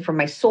heart, coming from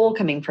my soul,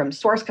 coming from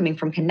source, coming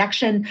from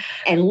connection,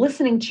 and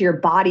listening to your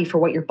body for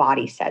what your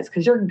body says?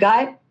 Because your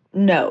gut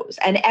knows.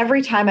 And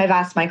every time I've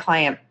asked my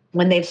client,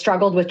 when they've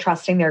struggled with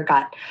trusting their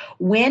gut,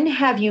 when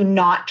have you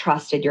not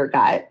trusted your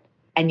gut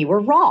and you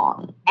were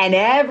wrong? And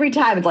every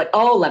time it's like,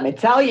 oh, let me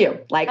tell you.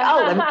 Like,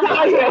 oh, let me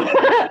tell you.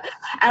 And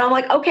I'm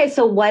like, okay,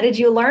 so what did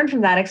you learn from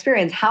that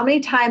experience? How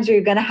many times are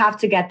you going to have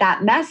to get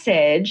that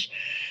message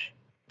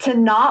to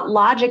not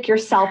logic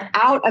yourself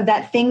out of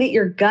that thing that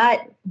your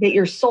gut, that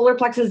your solar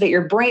plexus, that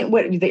your brain,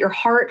 that your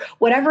heart,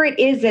 whatever it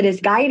is that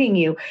is guiding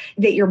you,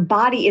 that your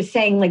body is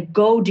saying, like,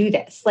 go do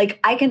this.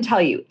 Like, I can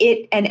tell you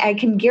it, and I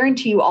can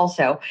guarantee you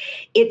also,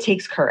 it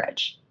takes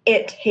courage.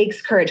 It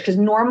takes courage, because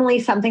normally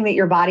something that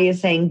your body is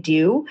saying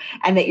do,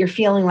 and that you're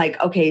feeling like,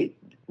 okay,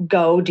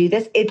 go do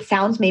this. It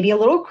sounds maybe a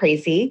little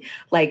crazy,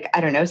 like, I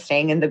don't know,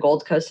 staying in the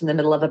Gold Coast in the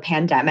middle of a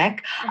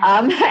pandemic,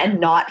 and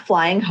not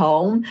flying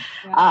home.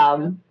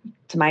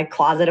 To my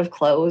closet of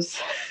clothes,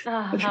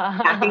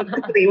 packing for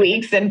 3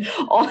 weeks and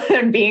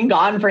being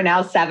gone for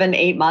now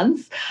 7-8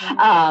 months.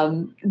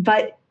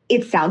 But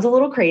it sounds a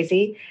little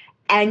crazy.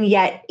 And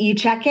yet you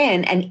check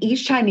in, and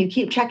each time you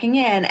keep checking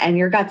in, and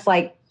your gut's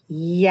like,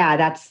 yeah,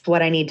 that's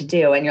what I need to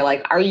do. And you're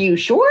like, are you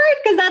sure?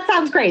 Because that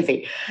sounds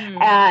crazy.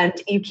 And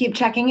you keep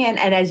checking in.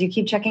 And as you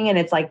keep checking in,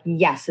 it's like,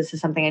 yes, this is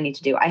something I need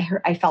to do.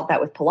 I felt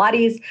that with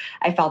Pilates.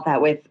 I felt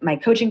that with my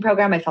coaching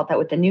program. I felt that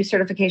with the new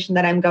certification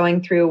that I'm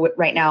going through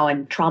right now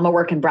in trauma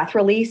work and breath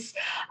release.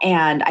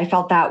 And I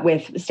felt that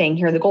with staying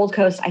here in the Gold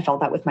Coast. I felt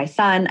that with my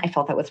son. I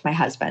felt that with my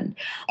husband.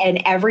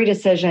 And every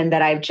decision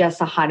that I've just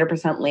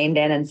 100% leaned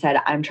in and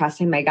said, I'm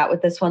trusting my gut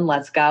with this one,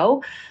 let's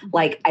go.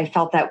 Like, I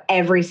felt that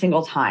every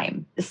single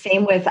time.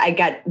 Same with, I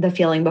get the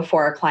feeling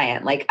before a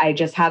client, like I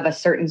just have a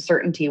certain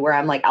certainty where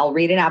I'm like, I'll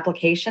read an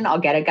application, I'll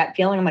get a gut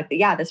feeling. I'm like,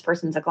 yeah, this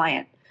person's a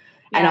client,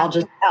 and I'll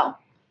just know.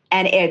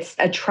 And it's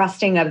a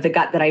trusting of the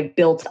gut that I've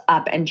built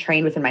up and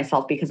trained within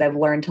myself, because I've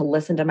learned to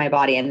listen to my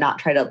body and not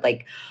try to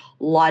like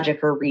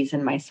logic or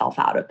reason myself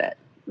out of it.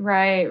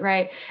 Right,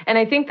 right. And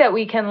I think that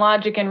we can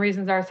logic and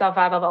reasons ourselves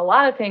out of a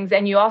lot of things.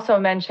 And you also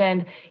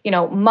mentioned,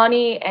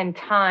 money and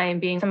time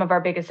being some of our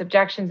biggest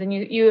objections. And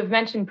you have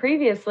mentioned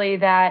previously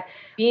that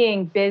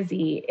being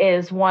busy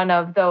is one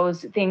of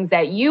those things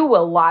that you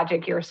will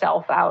logic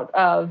yourself out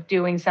of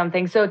doing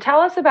something. So tell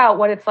us about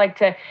what it's like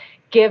to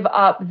give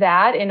up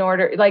that in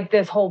order, like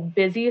this whole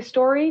busy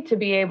story, to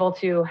be able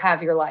to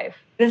have your life.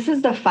 This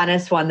is the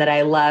funnest one that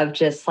I love,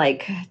 just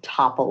like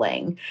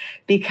toppling,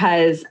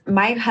 because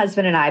my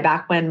husband and I,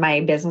 back when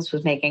my business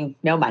was making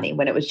no money,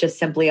 when it was just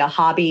simply a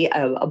hobby,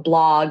 a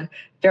blog,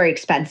 very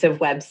expensive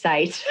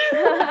website,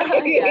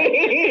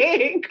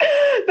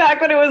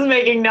 back when it was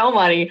making no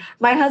money,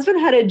 my husband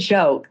had a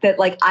joke that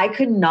like I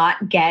could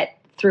not get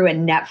through a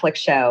Netflix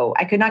show.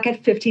 I could not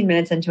get 15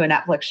 minutes into a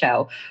Netflix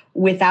show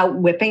without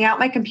whipping out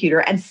my computer,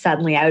 and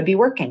suddenly I would be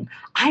working.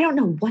 I don't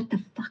know what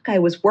the fuck I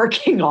was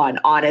working on,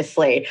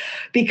 honestly,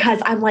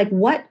 because I'm like,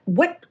 what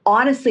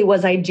honestly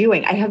was I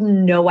doing? I have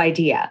no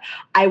idea.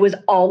 I was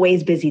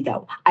always busy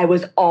though. I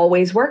was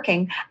always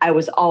working. I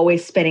was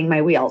always spinning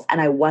my wheels, and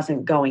I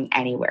wasn't going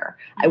anywhere.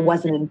 I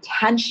wasn't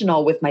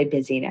intentional with my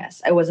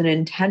busyness. I wasn't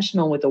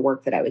intentional with the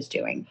work that I was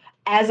doing.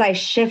 As I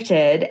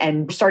shifted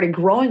and started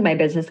growing my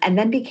business and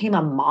then became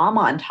a mom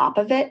on top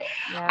of it,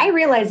 I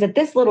realized that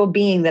this little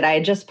being that I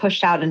had just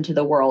pushed out into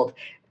the world,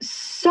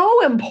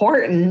 so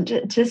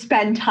important to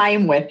spend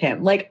time with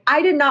him. Like,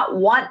 I did not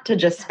want to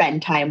just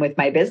spend time with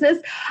my business.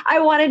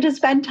 I wanted to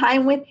spend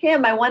time with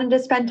him. I wanted to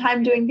spend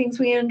time doing things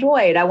we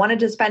enjoyed. I wanted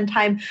to spend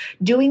time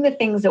doing the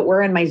things that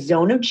were in my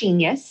zone of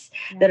genius,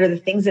 that are the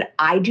things that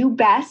I do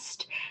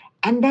best.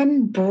 And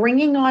then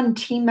bringing on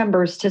team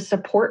members to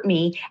support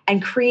me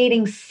and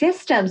creating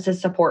systems to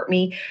support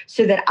me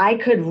so that I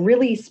could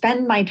really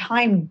spend my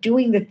time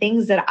doing the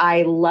things that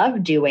I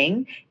love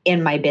doing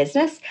in my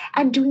business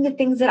and doing the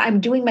things that I'm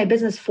doing my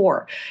business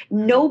for.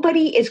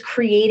 Nobody is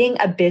creating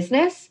a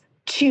business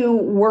to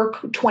work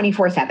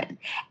 24/7.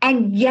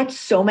 And yet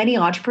so many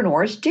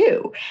entrepreneurs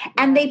do.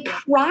 And they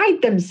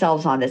pride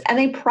themselves on this. And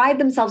they pride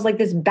themselves like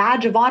this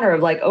badge of honor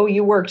of like, oh,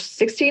 you worked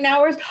 16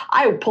 hours?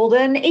 I pulled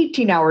in an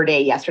 18-hour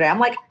day yesterday. I'm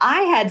like,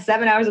 I had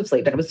 7 hours of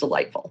sleep and it was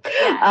delightful.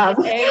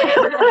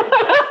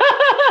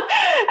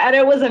 And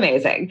it was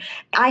amazing.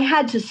 I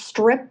had to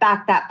strip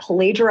back that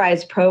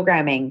plagiarized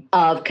programming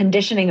of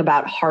conditioning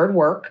about hard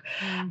work,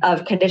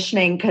 of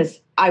conditioning because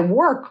I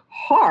work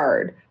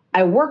hard.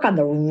 I work on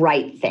the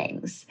right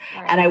things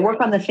and I work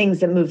on the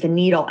things that move the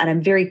needle. And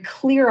I'm very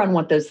clear on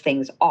what those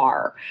things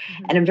are.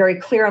 And I'm very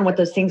clear on what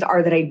those things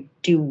are that I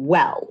do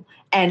well.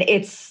 And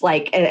it's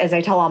like, as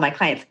I tell all my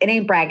clients, it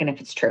ain't bragging if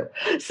it's true.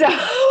 So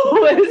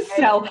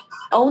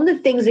own the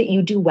things that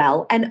you do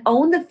well and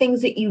own the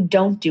things that you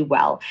don't do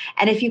well.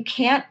 And if you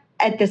can't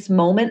at this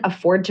moment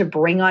afford to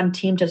bring on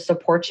team to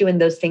support you in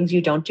those things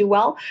you don't do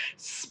well,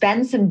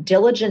 spend some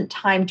diligent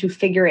time to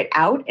figure it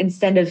out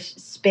instead of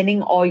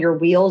spinning all your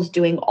wheels,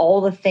 doing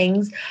all the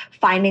things,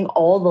 finding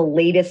all the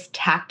latest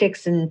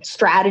tactics and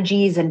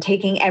strategies and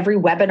taking every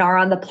webinar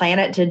on the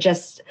planet to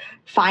just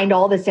find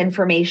all this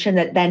information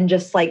that then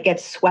just like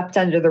gets swept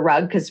under the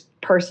rug because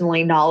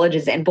personally knowledge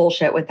is in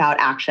bullshit without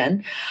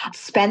action.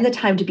 Spend the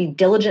time to be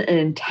diligent and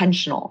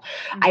intentional.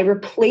 I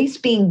replace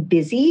being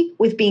busy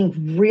with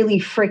being really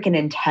freaking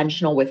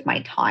intentional with my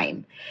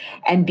time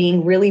and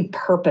being really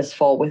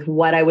purposeful with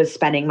what I was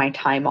spending my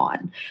time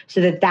on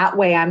so that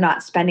way I'm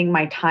not spending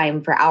my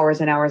time for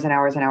hours and hours and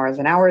hours and hours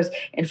and hours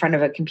in front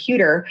of a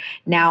computer.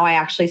 Now I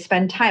actually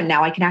spend time.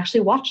 Now I can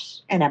actually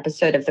watch an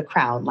episode of The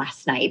Crown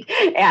last night.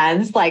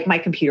 And it's like my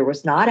computer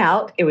was not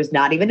out. It was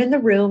not even in the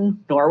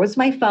room, nor was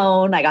my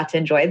phone. I got to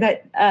enjoy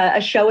that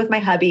a show with my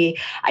hubby.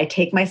 I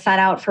take my son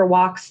out for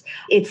walks.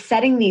 It's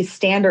setting these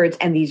standards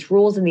and these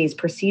rules and these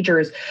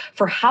procedures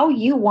for how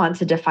you want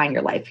to define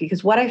your life.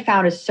 Because what I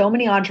found is so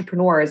many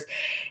entrepreneurs,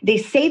 they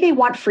say they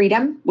want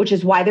freedom, which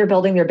is why they're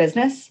building their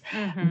business,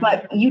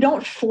 but you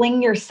don't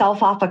fling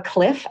yourself off a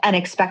cliff and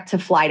expect to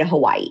fly to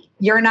Hawaii.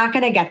 You're not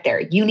going to get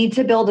there. You need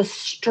to build a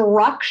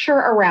structure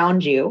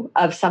around you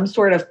of some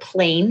sort of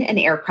plane and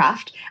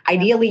aircraft.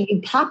 Ideally,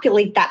 you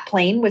populate that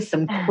plane with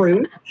some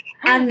crew.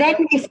 And then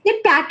you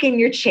sit back in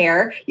your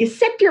chair, you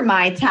sip your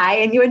Mai Tai,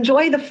 and you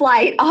enjoy the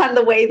flight on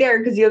the way there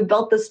because you have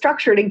built the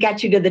structure to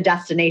get you to the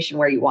destination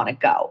where you want to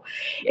go.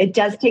 It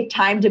does take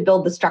time to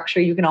build the structure.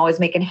 You can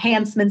always make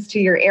enhancements to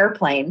your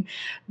airplane.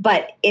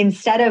 But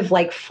instead of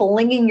like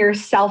flinging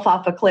yourself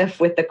off a cliff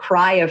with the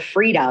cry of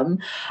freedom,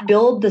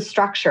 build the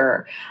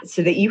structure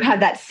so that you have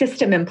that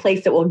system in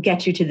place that will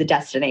get you to the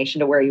destination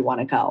to where you want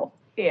to go.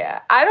 Yeah,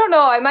 I don't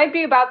know. I might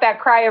be about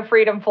that cry of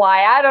freedom fly.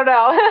 I don't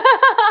know.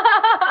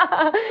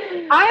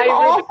 I'm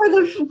all for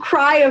the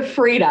cry of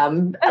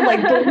freedom.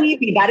 Like, believe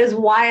me, that is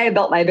why I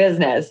built my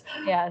business.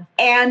 Yes.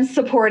 And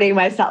supporting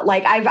myself.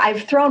 Like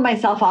I've thrown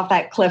myself off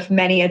that cliff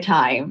many a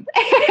time.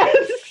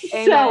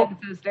 Amen,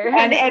 sister.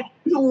 And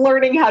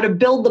learning how to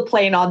build the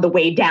plane on the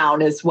way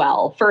down as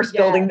well. First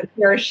building the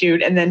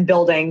parachute and then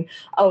building,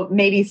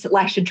 maybe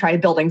I should try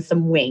building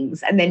some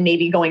wings and then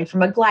maybe going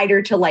from a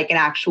glider to like an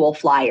actual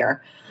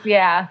flyer.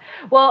 Yeah.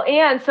 Well,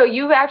 and so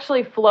you've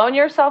actually flown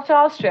yourself to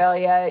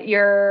Australia.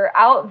 You're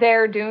out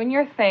there doing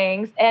your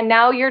things and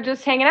now you're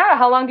just hanging out.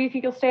 How long do you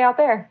think you'll stay out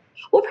there?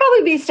 We'll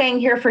probably be staying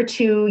here for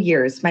 2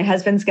 years. My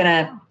husband's going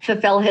to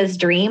fulfill his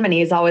dream and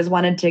he's always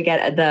wanted to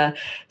get the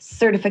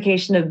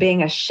certification of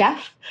being a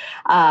chef.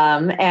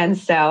 And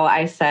so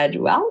I said,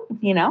 well,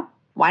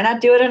 why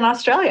not do it in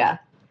Australia?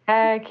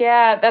 Heck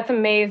yeah. That's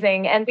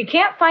amazing. And we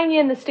can't find you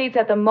in the States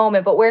at the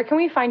moment, but where can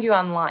we find you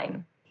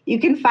online? You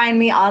can find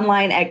me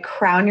online at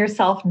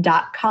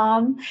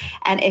crownyourself.com.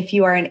 And if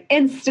you are an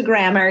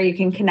Instagrammer, you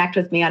can connect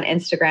with me on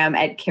Instagram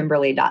at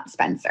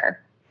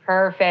kimberly.spencer.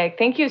 Perfect.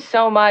 Thank you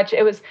so much.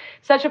 It was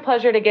such a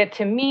pleasure to get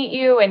to meet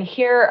you and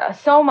hear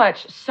so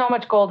much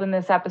gold in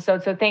this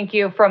episode. So thank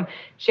you from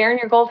sharing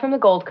your gold from the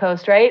Gold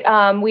Coast, right?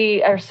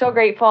 We are so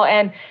grateful,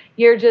 and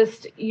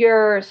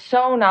you're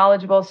so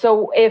knowledgeable.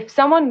 So if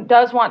someone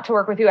does want to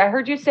work with you, I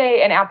heard you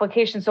say an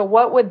application. So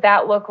what would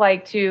that look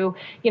like to,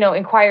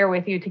 inquire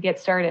with you to get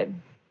started?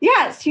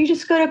 Yeah, so you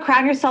just go to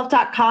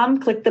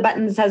crownyourself.com, click the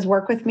button that says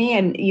work with me,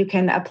 and you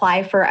can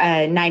apply for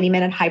a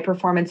 90-minute high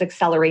performance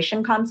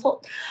acceleration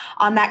consult.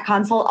 On that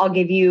consult, I'll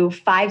give you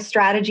 5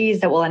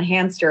 strategies that will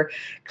enhance your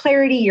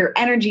clarity, your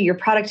energy, your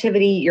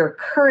productivity, your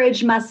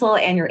courage muscle,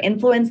 and your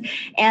influence.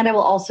 And I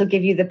will also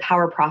give you the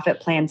Power Profit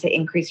Plan to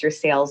increase your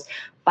sales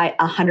by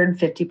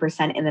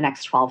 150% in the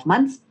next 12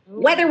 months,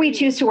 whether we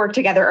choose to work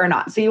together or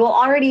not. So you will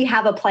already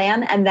have a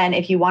plan. And then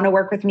if you want to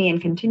work with me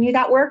and continue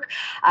that work,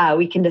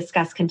 we can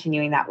discuss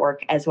continuing that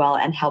work as well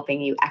and helping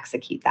you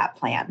execute that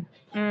plan.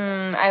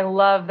 I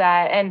love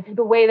that. And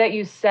the way that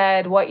you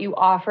said what you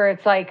offer,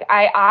 it's like,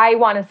 I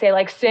want to say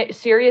like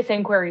serious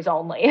inquiries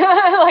only.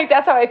 Like,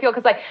 that's how I feel.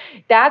 Cause like,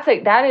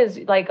 that is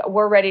like,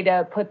 we're ready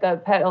to put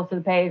the pedal to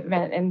the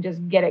pavement and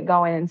just get it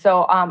going. And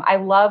so, I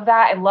love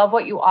that. I love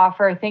what you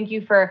offer. Thank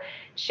you for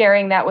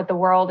sharing that with the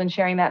world and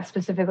sharing that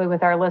specifically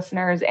with our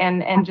listeners.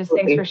 And just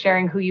thanks for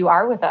sharing who you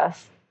are with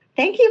us.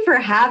 Thank you for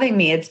having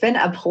me. It's been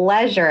a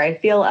pleasure. I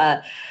feel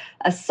a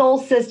soul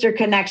sister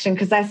connection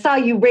because I saw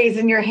you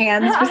raising your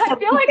hands for something. I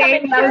feel like I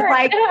was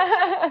like,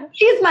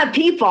 she's my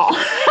people.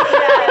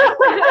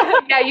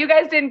 Yeah, you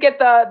guys didn't get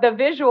the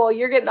visual.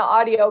 You're getting the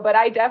audio, but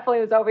I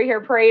definitely was over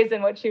here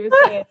praising what she was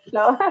saying.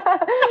 So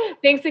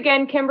thanks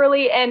again,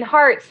 Kimberly. And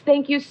Hearts,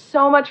 thank you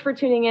so much for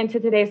tuning in to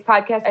today's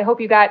podcast. I hope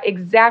you got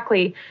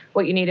exactly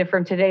what you needed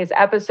from today's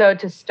episode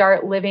to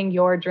start living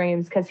your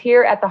dreams. Because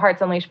here at the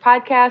Hearts Unleashed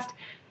podcast,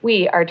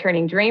 we are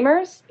turning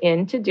dreamers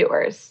into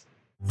doers.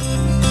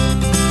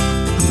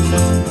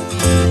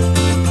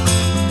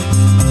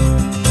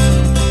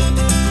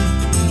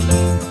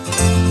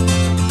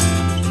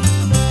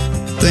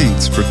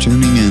 Thanks for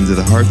tuning in to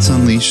the Hearts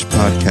Unleashed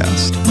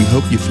podcast. We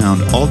hope you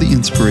found all the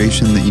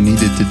inspiration that you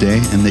needed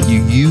today and that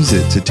you use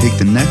it to take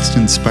the next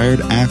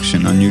inspired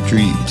action on your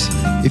dreams.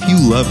 If you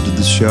loved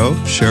the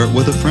show, share it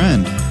with a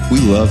friend. We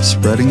love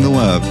spreading the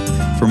love.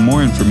 For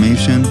more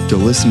information, to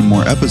listen to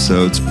more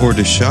episodes, or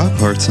to shop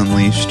Hearts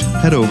Unleashed,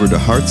 head over to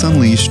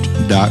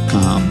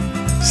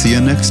heartsunleashed.com. See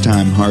you next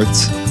time,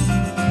 Hearts.